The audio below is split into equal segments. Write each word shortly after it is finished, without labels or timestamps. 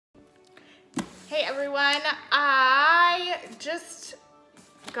Hey everyone, I just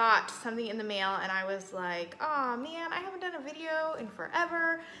got something in the mail and I was like, oh man, I haven't done a video in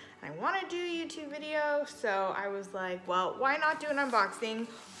forever and I want to do a YouTube video, so I was like, well, why not do an unboxing?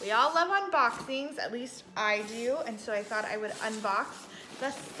 We all love unboxings, at least I do, and so I thought I would unbox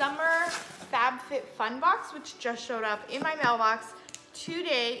the summer Fab Fit Fun box, which just showed up in my mailbox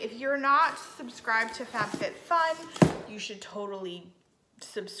today. If you're not subscribed to Fab Fit Fun, you should totally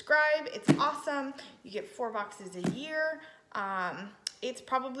subscribe. It's awesome. You get 4 boxes a year. It's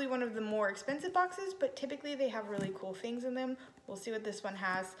probably one of the more expensive boxes, but typically they have really cool things in them. We'll see what this one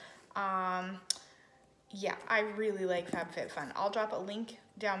has. Yeah, I really like Fab Fit Fun. I'll drop a link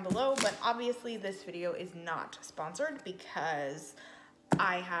down below, but obviously this video is not sponsored because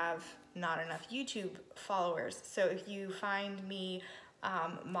I have not enough YouTube followers. So if you find me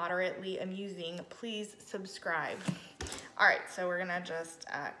moderately amusing, please subscribe. All right, so we're gonna just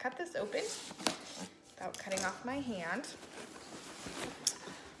cut this open without cutting off my hand.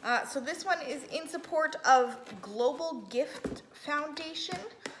 So this one is in support of Global Gift Foundation,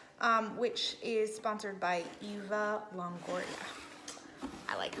 which is sponsored by Eva Longoria.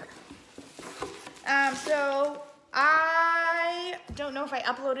 I like her. So I don't know if I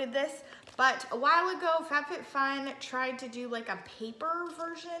uploaded this, but a while ago, Fab Fit Fun tried to do like a paper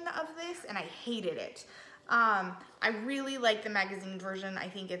version of this, and I hated it. I really like the magazine version. I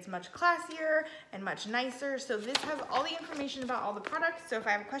think it's much classier and much nicer. So this has all the information about all the products. So if I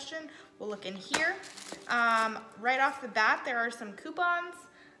have a question, we'll look in here. Right off the bat, there are some coupons.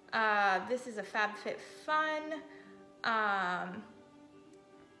 This is a Fab Fit Fun.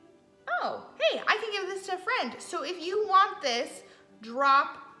 Oh, hey, I can give this to a friend. So if you want this,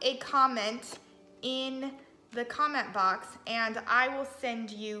 drop a comment in the comment box and I will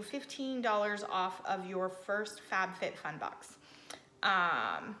send you $15 off of your first Fab Fit Fun box.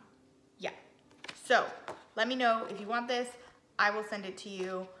 Yeah, so let me know if you want this. I will send it to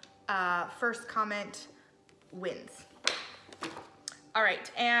you. First comment wins. All right,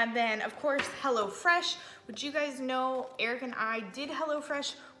 and then of course, HelloFresh, which you guys know, Eric and I did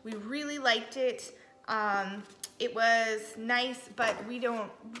HelloFresh. We really liked it. It was nice, but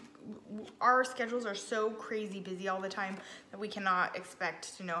our schedules are so crazy busy all the time that we cannot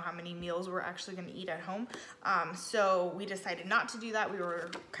expect to know how many meals we're actually gonna eat at home. So we decided not to do that. We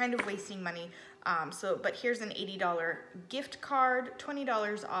were kind of wasting money. But here's an $80 gift card,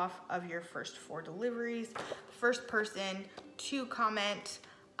 $20 off of your first 4 deliveries. First person to comment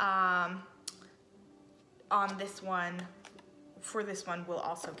on this one, for this one, will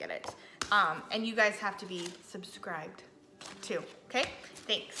also get it. And you guys have to be subscribed too, okay?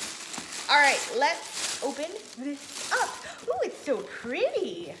 Thanks. All right, let's open this up. Ooh, it's so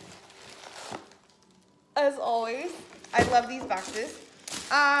pretty. As always, I love these boxes.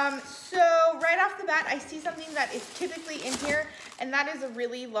 So right off the bat, I see something that is typically in here, and that is a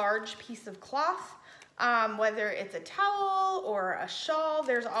really large piece of cloth. Whether it's a towel or a shawl,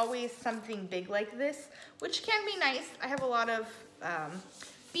 there's always something big like this, which can be nice. I have a lot of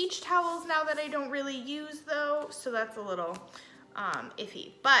beach towels now that I don't really use though, so that's a little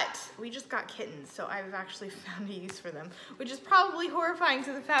iffy. But we just got kittens, so I've actually found a use for them, which is probably horrifying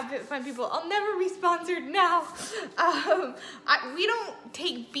to the Fab Fit Fun people. I'll never be sponsored now. We don't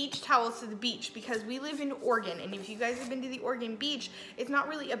take beach towels to the beach because we live in Oregon, and if you guys have been to the Oregon beach, it's not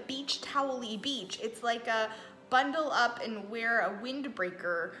really a beach towel-y beach. It's like a bundle up and wear a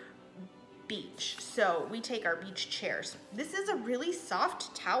windbreaker beach. So we take our beach chairs. This is a really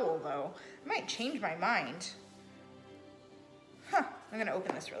soft towel though. I might change my mind. I'm gonna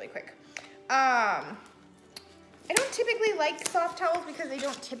open this really quick. I don't typically like soft towels because they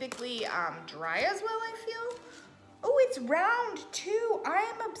don't typically dry as well, I feel. Oh, it's round too.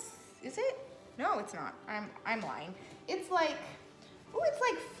 Is it? No, it's not. I'm lying. It's like, oh, it's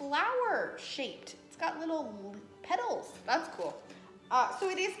like flower shaped. It's got little petals. That's cool. So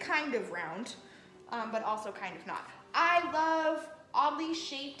it is kind of round, but also kind of not. I love oddly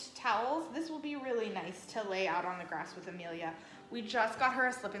shaped towels. This will be really nice to lay out on the grass with Amelia. We just got her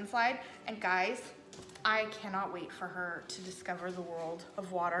a slip and slide, and guys, I cannot wait for her to discover the world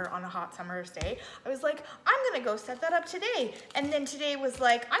of water on a hot summer's day. I was like, I'm gonna go set that up today. And then today was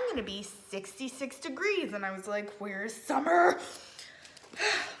like, I'm gonna be 66 degrees. And I was like, where's summer?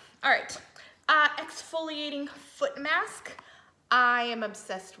 All right, exfoliating foot mask. I am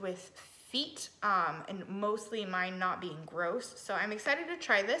obsessed with feet, and mostly mine not being gross. So I'm excited to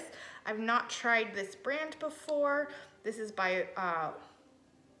try this. I've not tried this brand before. This is by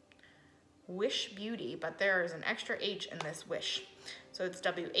Wish Beauty, but there is an extra H in this Wish. So it's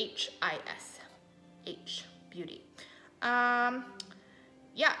W-H-I-S-H Beauty.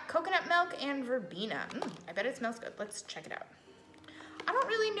 Yeah, coconut milk and verbena. I bet it smells good. Let's check it out. I don't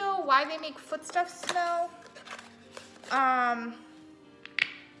really know why they make foodstuffs smell.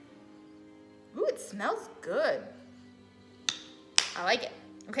 Ooh, it smells good. I like it.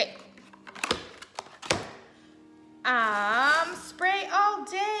 Okay. Spray all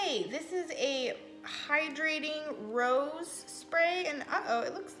day. This is a hydrating rose spray, and uh-oh,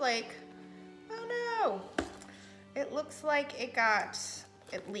 it looks like, oh no. It looks like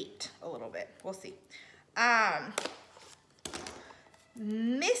it leaked a little bit. We'll see.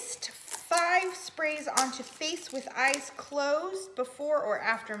 Mist 5 sprays onto face with eyes closed before or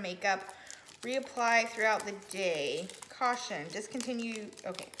after makeup. Reapply throughout the day. Caution, discontinue,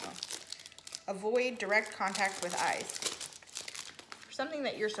 okay, well, avoid direct contact with eyes. Something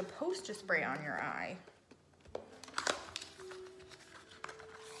that you're supposed to spray on your eye.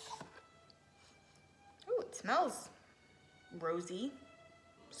 Ooh, it smells rosy.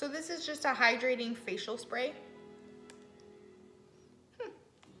 So this is just a hydrating facial spray.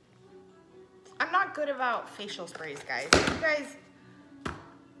 I'm not good about facial sprays, guys. You guys,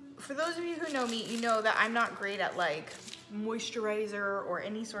 for those of you who know me, you know that I'm not great at like moisturizer or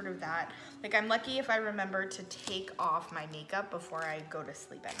any sort of that. Like, I'm lucky if I remember to take off my makeup before I go to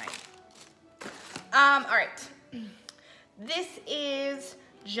sleep at night. All right. This is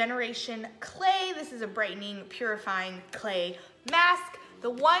Generation Clay. This is a brightening, purifying clay mask.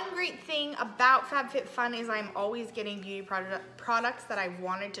 The one great thing about Fab Fit Fun is I'm always getting beauty products that I've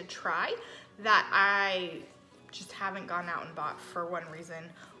wanted to try that I just haven't gone out and bought for one reason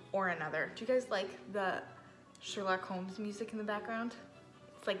or another. Do you guys like the Sherlock Holmes music in the background?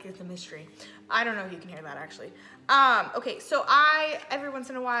 It's like it's a mystery. I don't know if you can hear that actually. Okay, so every once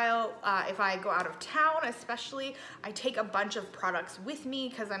in a while, if I go out of town especially, I take a bunch of products with me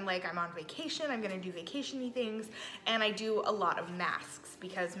because I'm on vacation, I'm gonna do vacation-y things, and I do a lot of masks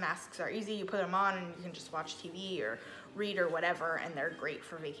because masks are easy. You put them on and you can just watch TV or read or whatever, and they're great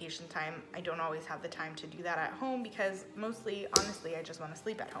for vacation time. I don't always have the time to do that at home because mostly, honestly, I just wanna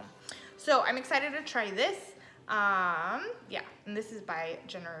sleep at home. So I'm excited to try this. Yeah, and this is by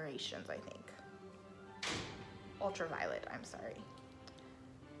Generations, I think. Ultraviolet, I'm sorry.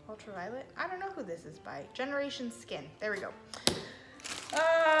 Ultraviolet? I don't know who this is by. Generation Skin, there we go.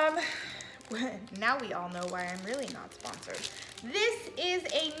 Now we all know why I'm really not sponsored. This is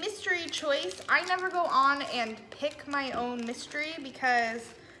a mystery choice. I never go on and pick my own mystery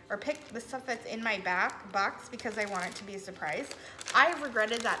or pick the stuff that's in my box because I want it to be a surprise. I've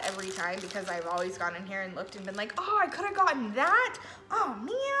regretted that every time because I've always gone in here and looked and been like, oh, I could have gotten that. Oh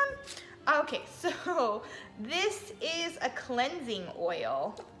man. Okay, so this is a cleansing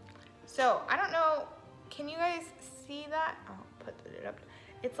oil. So I don't know, can you guys see that? I'll put it up.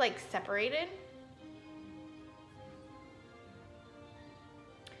 It's like separated.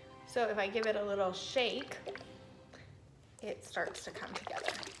 So if I give it a little shake, it starts to come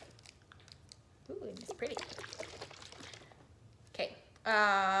together. Ooh, it's pretty. Okay.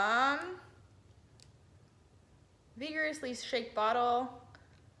 Vigorously shake bottle,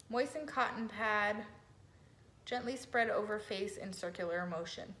 moisten cotton pad, gently spread over face in circular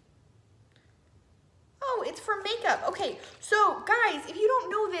motion. Oh, it's for makeup. Okay, so guys, if you don't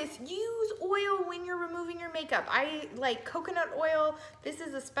know this, use oil when you're removing your makeup. I like coconut oil. This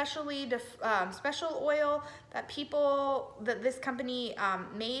is a special oil that this company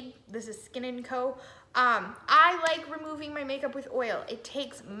made. This is Skin & Co. I like removing my makeup with oil. It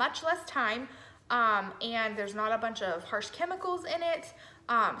takes much less time, and there's not a bunch of harsh chemicals in it.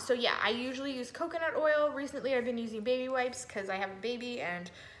 So yeah, I usually use coconut oil. Recently, I've been using baby wipes because I have a baby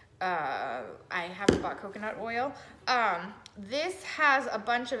and I haven't bought coconut oil. This has a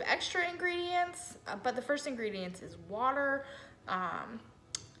bunch of extra ingredients, but the first ingredient is water.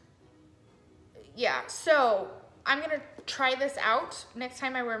 Yeah, so I'm gonna try this out. Next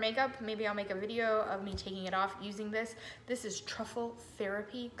time I wear makeup, maybe I'll make a video of me taking it off using this. This is Truffle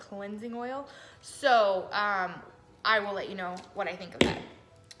Therapy Cleansing Oil. So I will let you know what I think of that.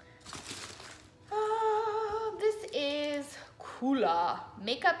 This is Coola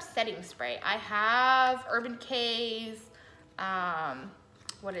Makeup Setting Spray. I have Urban Decay's,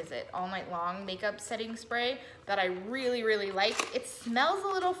 what is it? All Night Long Makeup Setting Spray that I really, really like. It smells a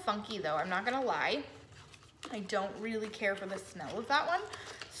little funky though, I'm not gonna lie. I don't really care for the smell of that one.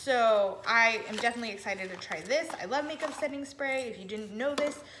 So I am definitely excited to try this. I love makeup setting spray. If you didn't know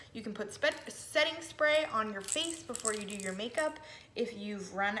this, you can put setting spray on your face before you do your makeup. If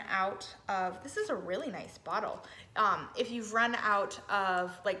you've run out of, this is a really nice bottle. If you've run out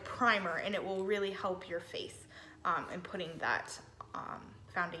of like primer, and it will really help your face in putting that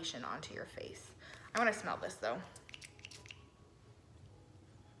foundation onto your face. I wanna smell this though.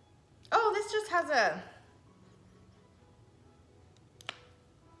 almost just has a,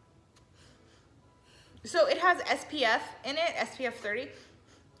 so it has SPF in it, SPF 30,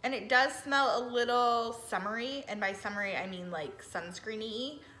 and it does smell a little summery, and by summery I mean like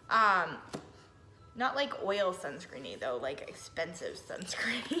sunscreen-y. Not like oil sunscreen-y though, like expensive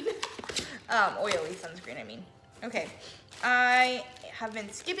sunscreen. Oily sunscreen, I mean. Okay, I have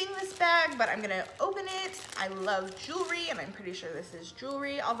been skipping this bag, but I'm gonna open it. I love jewelry, and I'm pretty sure this is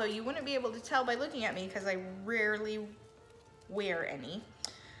jewelry, although you wouldn't be able to tell by looking at me because I rarely wear any.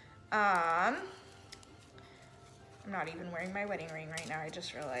 I'm not even wearing my wedding ring right now, I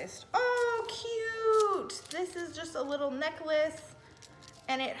just realized. Oh, cute! This is just a little necklace,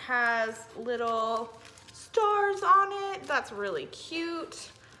 and it has little stars on it. That's really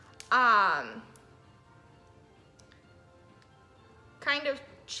cute. Kind of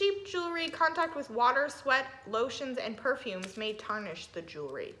cheap jewelry. Contact with water, sweat, lotions, and perfumes may tarnish the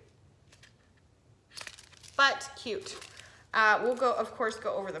jewelry. But cute. We'll go, of course,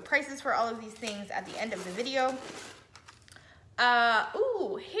 go over the prices for all of these things at the end of the video.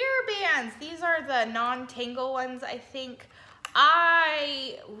 Ooh, hair bands. These are the non-tangle ones, I think.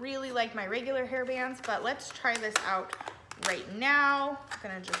 I really like my regular hair bands, but let's try this out right now. I'm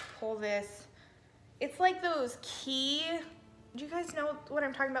gonna just pull this. It's like those key, do you guys know what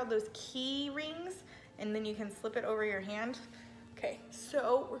I'm talking about? Those key rings, and then you can slip it over your hand. Okay,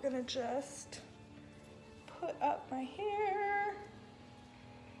 so we're gonna just put up my hair.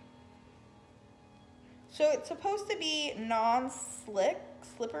 So it's supposed to be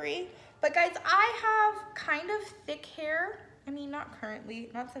slippery, but guys, I have kind of thick hair. I mean, not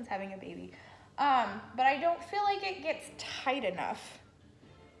currently, not since having a baby, but I don't feel like it gets tight enough.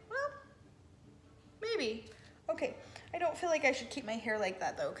 Well, maybe. Okay, I don't feel like I should keep my hair like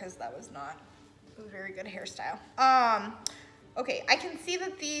that though, because that was not a very good hairstyle. Okay, I can see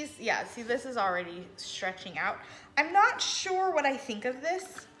that these, yeah, see this is already stretching out. I'm not sure what I think of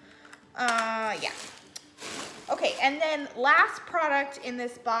this. Yeah. Okay, and then last product in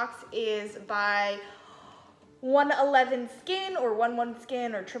this box is by 111 Skin or 11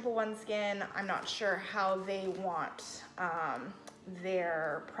 Skin or 111 Skin. I'm not sure how they want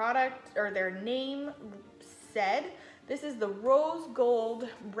their product or their name said. This is the Rose Gold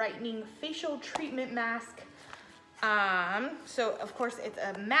Brightening Facial Treatment Mask. So of course it's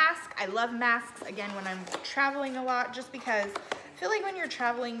a mask. I love masks, again, when I'm traveling a lot, just because I feel like when you're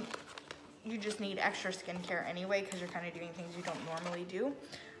traveling, you just need extra skincare anyway, because you're kind of doing things you don't normally do.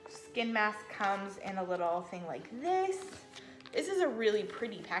 Skin mask comes in a little thing like this. This is a really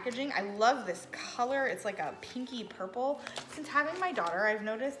pretty packaging. I love this color. It's like a pinky purple. Since having my daughter, I've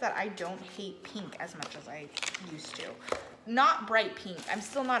noticed that I don't hate pink as much as I used to. Not bright pink. I'm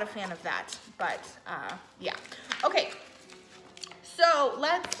still not a fan of that, but yeah. Okay, so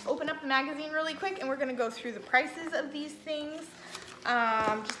let's open up the magazine really quick, and we're gonna go through the prices of these things,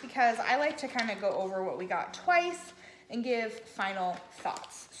 just because I like to kind of go over what we got twice and give final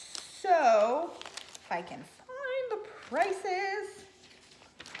thoughts. So, if I can find the prices.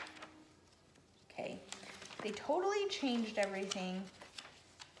 Okay, they totally changed everything.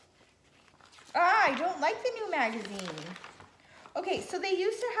 I don't like the new magazine. Okay, so they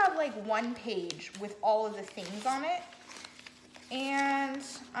used to have like one page with all of the things on it, and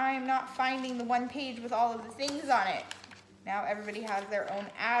I'm not finding the one page with all of the things on it. Now everybody has their own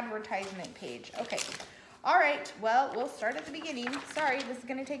advertisement page. Okay, all right, well, we'll start at the beginning. Sorry, this is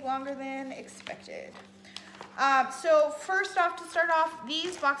gonna take longer than expected. So first off, to start off,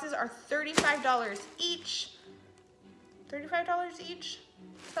 these boxes are $35 each. $35 each?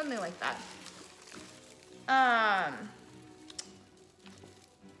 Something like that.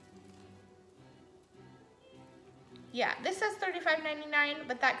 Yeah, this says $35.99,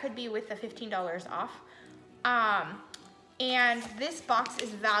 but that could be with the $15 off. And this box is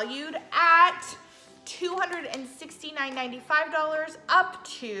valued at $269.95 up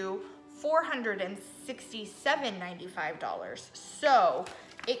to $467.95. So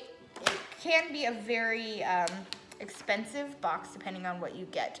it can be a very expensive box depending on what you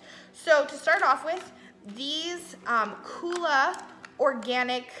get. So to start off with, these Kula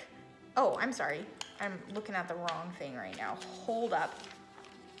organic, oh, I'm sorry. I'm looking at the wrong thing right now. Hold up.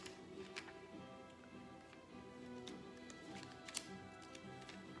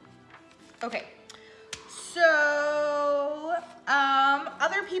 Okay, so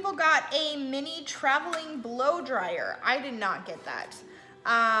other people got a mini traveling blow dryer. I did not get that.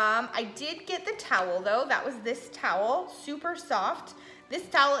 I did get the towel though. That was this towel, super soft. This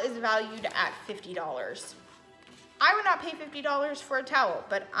towel is valued at $50. I would not pay $50 for a towel,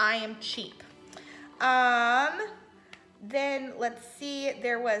 but I am cheap. Then let's see,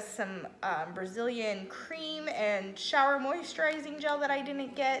 there was some Brazilian cream and shower moisturizing gel that I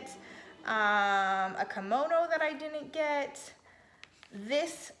didn't get, a kimono that I didn't get,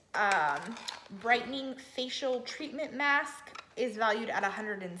 this brightening facial treatment mask is valued at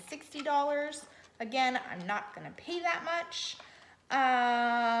 $160. Again, I'm not gonna pay that much.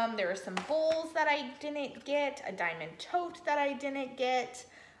 There were some bowls that I didn't get, a diamond tote that I didn't get,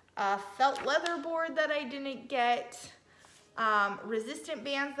 a felt leather board that I didn't get, resistant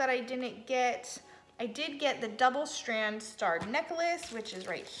bands that I didn't get. I did get the double strand starred necklace, which is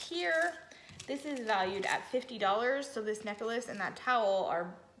right here. This is valued at $50, so this necklace and that towel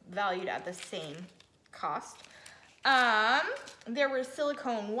are valued at the same cost. There were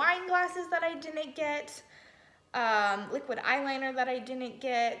silicone wine glasses that I didn't get, liquid eyeliner that I didn't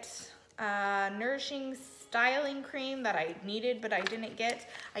get, nourishing styling cream that I needed but I didn't get.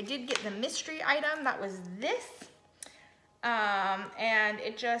 I did get the mystery item, that was this, and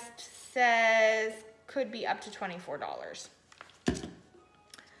it just says could be up to $24.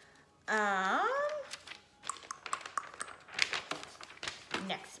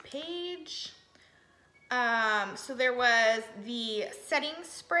 Next page. So there was the setting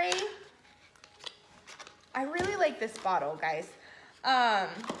spray. I really like this bottle, guys.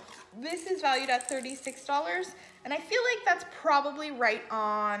 This is valued at $36, and I feel like that's probably right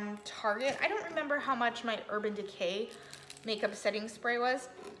on target. I don't remember how much my Urban Decay makeup setting spray was.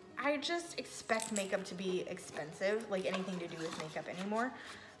 I just expect makeup to be expensive, like anything to do with makeup anymore.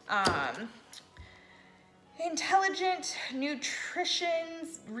 Intelligent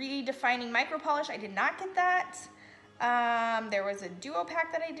Nutrition's Redefining Micro Polish, I did not get that. There was a duo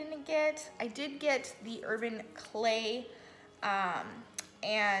pack that I didn't get. I did get the Urban Clay,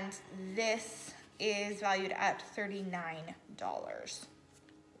 and this is valued at $39.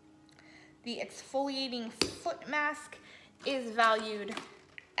 The exfoliating foot mask is valued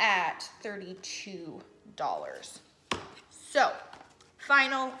at $32. So,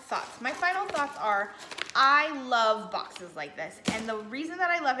 final thoughts. My final thoughts are, I love boxes like this, and the reason that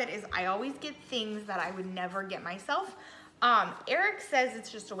I love it is I always get things that I would never get myself. Eric says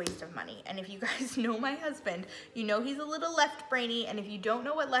it's just a waste of money, and if you guys know my husband, you know he's a little left-brainy, and if you don't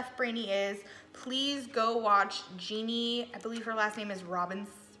know what left-brainy is, please go watch Jeannie, I believe her last name is Robinson?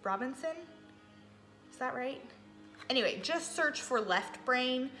 Is that right? Anyway, just search for left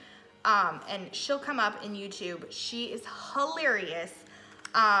brain, and she'll come up in YouTube. She is hilarious.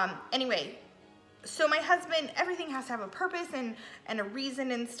 Anyway, so my husband, everything has to have a purpose and a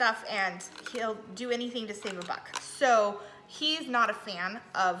reason and stuff, and he'll do anything to save a buck. So he's not a fan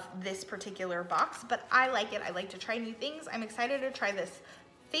of this particular box, but I like it. I like to try new things. I'm excited to try this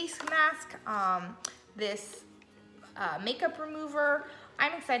face mask, this makeup remover.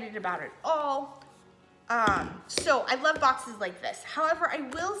 I'm excited about it all. So I love boxes like this. However, I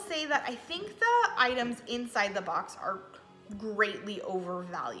will say that I think the items inside the box are greatly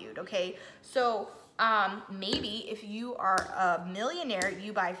overvalued, okay? So maybe if you are a millionaire,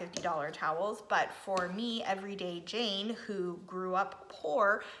 you buy $50 towels, but for me, everyday Jane, who grew up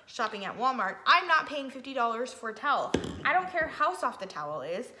poor shopping at Walmart, I'm not paying $50 for a towel. I don't care how soft the towel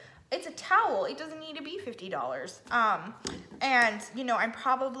is. It's a towel, it doesn't need to be $50. And you know, I'm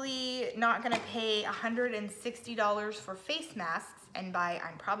probably not gonna pay $160 for face masks, and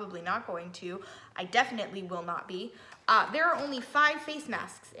I'm probably not going to. I definitely will not be. There are only 5 face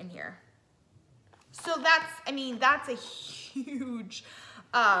masks in here. So that's, I mean, that's a huge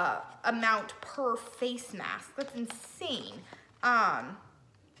amount per face mask. That's insane.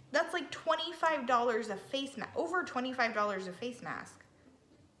 That's like $25 a face mask, over $25 a face mask.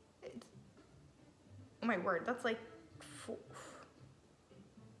 Oh my word, that's like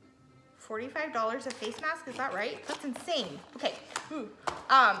 $45 a face mask, is that right? That's insane. Okay,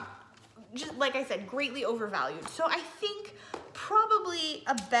 just like I said, greatly overvalued. So I think probably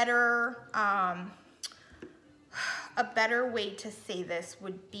a better way to say this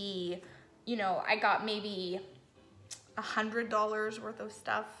would be, you know, I got maybe $100 worth of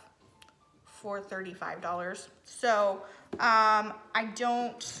stuff for $35. So I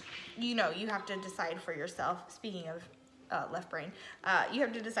don't, you know, you have to decide for yourself. Speaking of left brain, you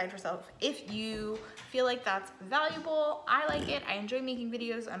have to decide for yourself if you feel like that's valuable. I like it. I enjoy making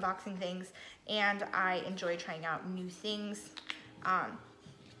videos, unboxing things, and I enjoy trying out new things.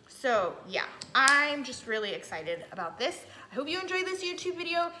 So yeah, I'm just really excited about this. I hope you enjoyed this YouTube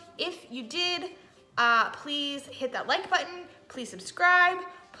video. If you did, please hit that like button. Please subscribe.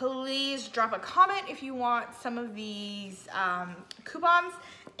 Please drop a comment if you want some of these coupons,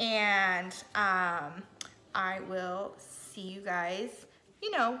 and I will see you guys, you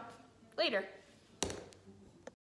know, later.